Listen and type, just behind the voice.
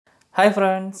Hi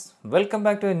friends, welcome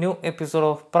back to a new episode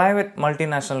of Private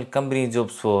Multinational Company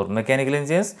Jobs for Mechanical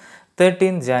Engineers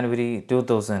 13 January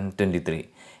 2023.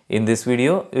 In this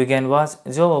video, you can watch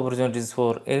job opportunities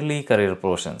for early career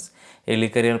professions. Early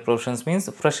career professions means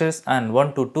freshers and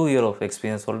 1 to 2 year of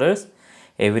experience holders.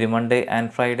 Every Monday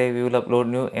and Friday, we will upload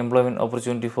new employment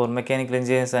opportunity for mechanical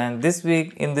engineers, and this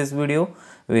week in this video,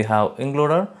 we have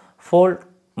included 4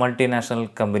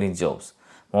 multinational company jobs.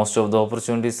 Most of the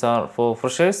opportunities are for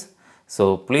freshers.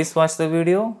 So please watch the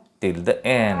video till the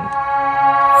end.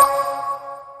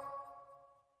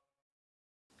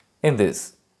 In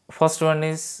this, first one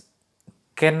is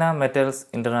KENNAMETAL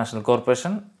International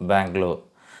Corporation, Bangalore.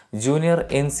 Junior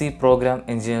NC Program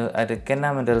Engineer at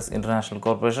KENNAMETAL International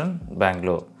Corporation,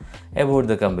 Bangalore. About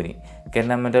the company,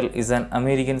 KENNAMETAL is an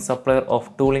American supplier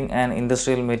of tooling and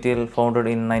industrial material founded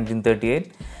in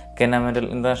 1938. KENNAMETAL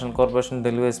International Corporation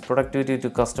delivers productivity to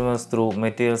customers through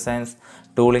material science,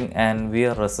 tooling and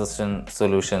wear-resistant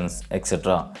solutions,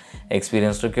 etc.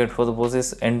 Experience required for the post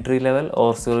is entry level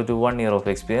or 0 to 1 year of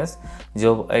experience.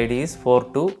 Job ID is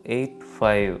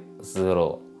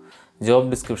 42850. Job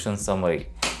description summary.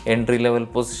 Entry level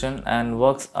position and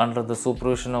works under the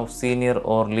supervision of senior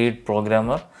or lead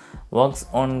programmer. Works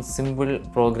on simple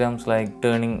programs like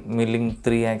turning, milling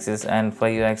 3-axis and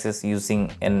 5-axis using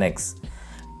NX.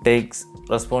 Takes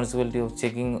responsibility of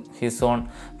checking his own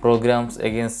programs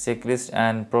against checklist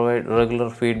and provide regular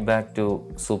feedback to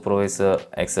supervisor,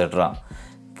 etc.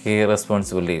 Key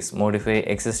responsibilities: modify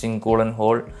existing colon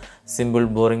hole simple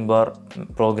boring bar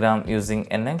program using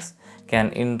NX, can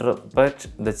interpret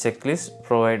the checklist,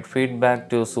 provide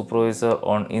feedback to supervisor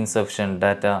on insufficient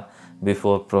data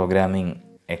before programming,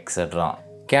 etc.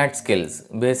 CAD skills: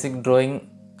 basic drawing,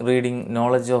 reading,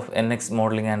 knowledge of NX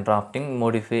modeling and drafting,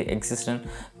 modify existing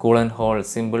colon hole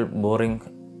simple boring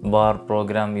bar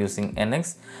program using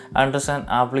NX, understand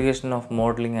application of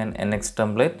modeling and NX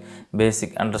template,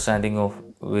 basic understanding of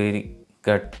vary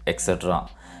cut, etc.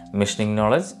 Machining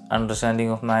knowledge,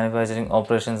 understanding of manufacturing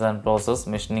operations and process,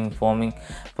 machining, forming,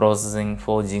 processing,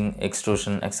 forging,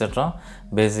 extrusion, etc.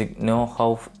 Basic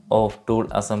know-how of tool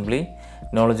assembly,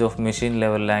 knowledge of machine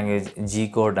level language G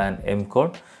code and M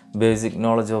code, basic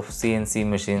knowledge of CNC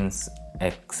machines,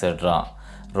 etc.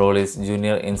 Role is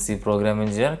Junior NC Program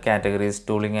Engineer. Categories: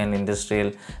 tooling and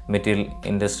industrial material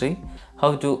industry.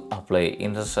 How to apply?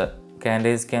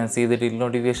 Candidates can see the detailed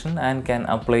notification and can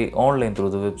apply online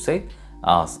through the website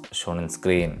as shown in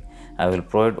screen. I will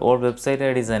provide all website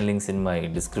IDs and links in my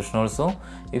description also.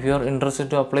 If you are interested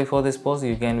to apply for this post,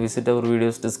 you can visit our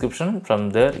video's description. From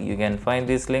there, you can find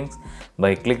these links.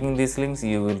 By clicking these links,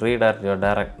 you will read at your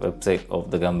direct website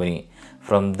of the company.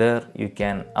 From there, you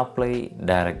can apply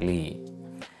directly.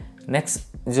 Next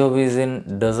job is in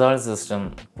DASSAULT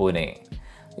Systems, Pune.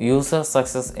 User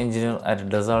Success Engineer at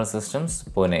DASSAULT Systems,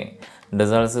 Pune.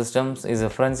 DASSAULT Systems is a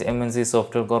French MNC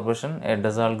software corporation. A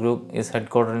DASSAULT group is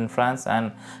headquartered in France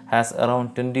and has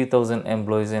around 20,000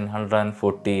 employees in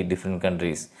 140 different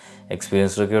countries.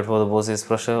 Experience required for the post is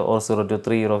fresher or 0 to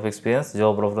 3 year of experience.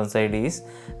 Job reference ID is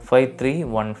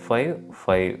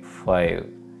 531555.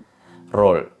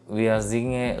 Role: we are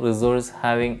seeking a resource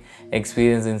having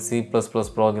experience in C++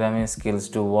 programming skills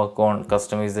to work on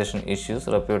customization issues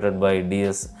reported by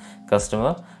DS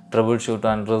customer, troubleshoot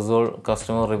and resolve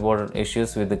customer reported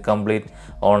issues with complete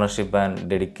ownership and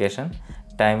dedication,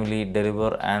 timely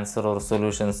deliver answer or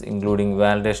solutions including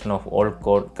validation of all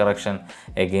code, correction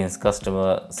against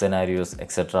customer scenarios,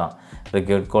 etc.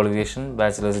 Required qualification: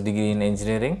 bachelor's degree in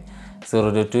engineering,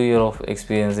 0 to 2 year of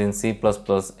experience in C++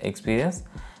 experience.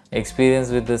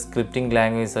 Experience with the scripting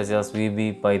language such as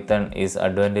VB, Python is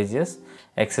advantageous.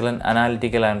 Excellent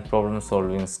analytical and problem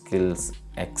solving skills,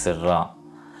 etc.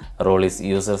 Role is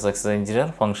User Success Engineer.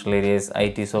 Functional area is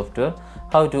IT software.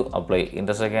 How to apply?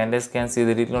 Interested candidates can see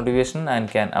the detailed notification and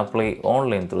can apply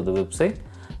online through the website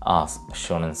as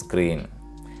shown on screen.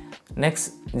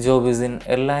 Next job is in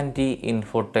L&T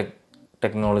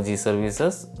Technology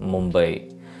Services,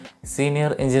 Mumbai.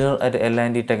 Senior Engineer at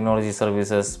L&T Technology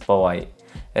Services, POWAI.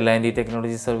 L&T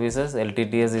Technology Services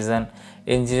 (LTTS) is an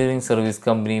engineering service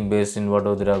company based in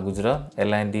Vadodara, Gujarat.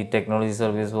 L&T Technology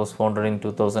Services was founded in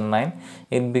 2009.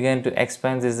 It began to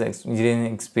expand its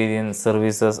engineering experience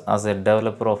services as a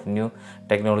developer of new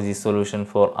technology solutions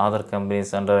for other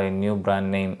companies under a new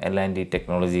brand name, L&T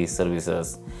Technology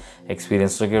Services.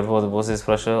 Experience required for the post is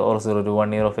fresher or 0 to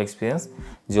 1 year of experience.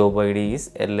 Job ID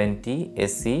is L&T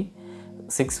SC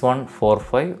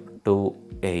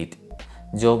 614528.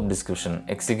 Job description: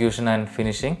 execution and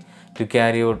finishing, to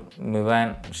carry out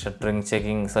MIVAN shuttering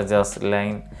checking such as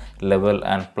line, level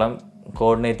and plumb,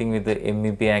 coordinating with the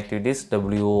MEP activities,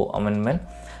 WO amendment,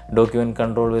 document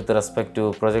control with respect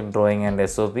to project drawing and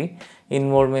SOP,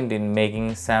 involvement in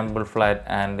making sample flat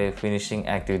and finishing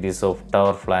activities of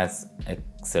tower flats,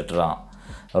 etc.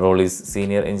 Role is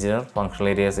senior engineer,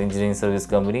 functional areas engineering service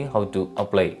company. How to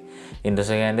apply?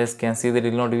 Interested candidates can see the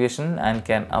notification and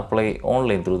can apply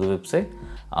online through the website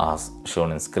as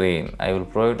shown on screen. I will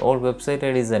provide all website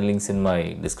IDs and links in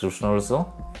my description also.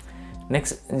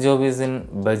 Next job is in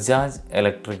BAJAJ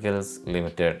Electricals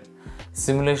Limited.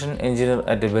 Simulation engineer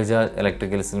at BAJAJ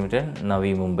Electricals Limited,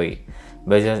 NAVI Mumbai.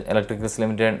 BAJAJ Electricals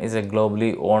Limited is a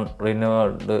globally owned,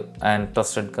 renowned and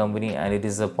trusted company, and it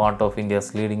is a part of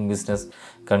India's leading business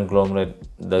conglomerate,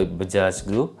 the BAJAJ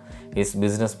Group. Its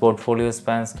business portfolio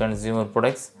spans consumer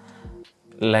products,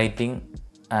 lighting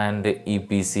and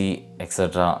EPC,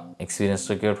 etc. Experience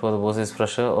required for the post is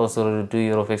fresher, also 2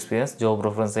 years of experience. Job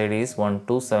reference ID is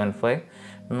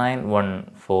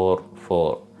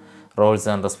 127591144. Roles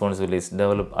and responsibilities: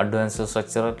 develop advanced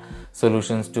structural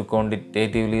solutions to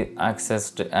quantitatively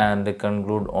access and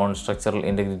conclude on structural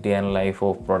integrity and life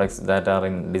of products that are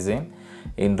in design,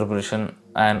 interpretation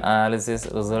and analysis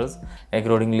results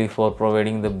accordingly for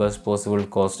providing the best possible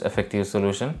cost-effective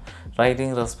solution,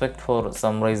 writing respect for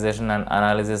summarization and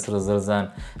analysis results,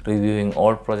 and reviewing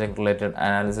all project-related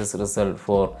analysis results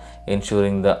for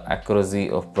ensuring the accuracy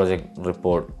of project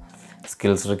report.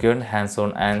 Skills required: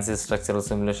 hands-on ANSYS structural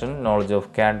simulation, knowledge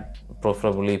of CAD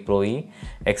preferably Pro-E,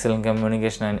 excellent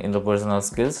communication and interpersonal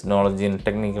skills, knowledge in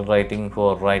technical writing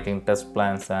for writing test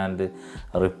plans and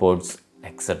reports,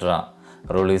 etc.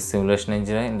 Role is simulation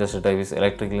engineer. Industry type is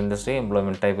electrical industry.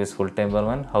 Employment type is full-time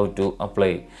permanent. How to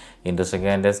apply? Interested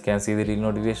candidates can see the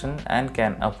notification and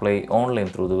can apply online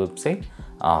through the website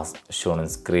as shown on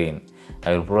screen.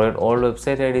 I will provide all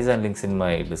website IDs and links in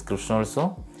my description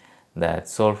also.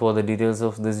 That's all for the details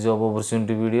of this job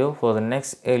opportunity video. For the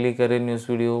next early career news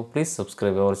video, please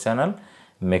subscribe our channel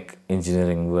MECH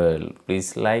Engineering World.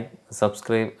 Please like,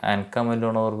 subscribe and comment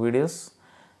on our videos.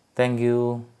 Thank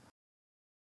you.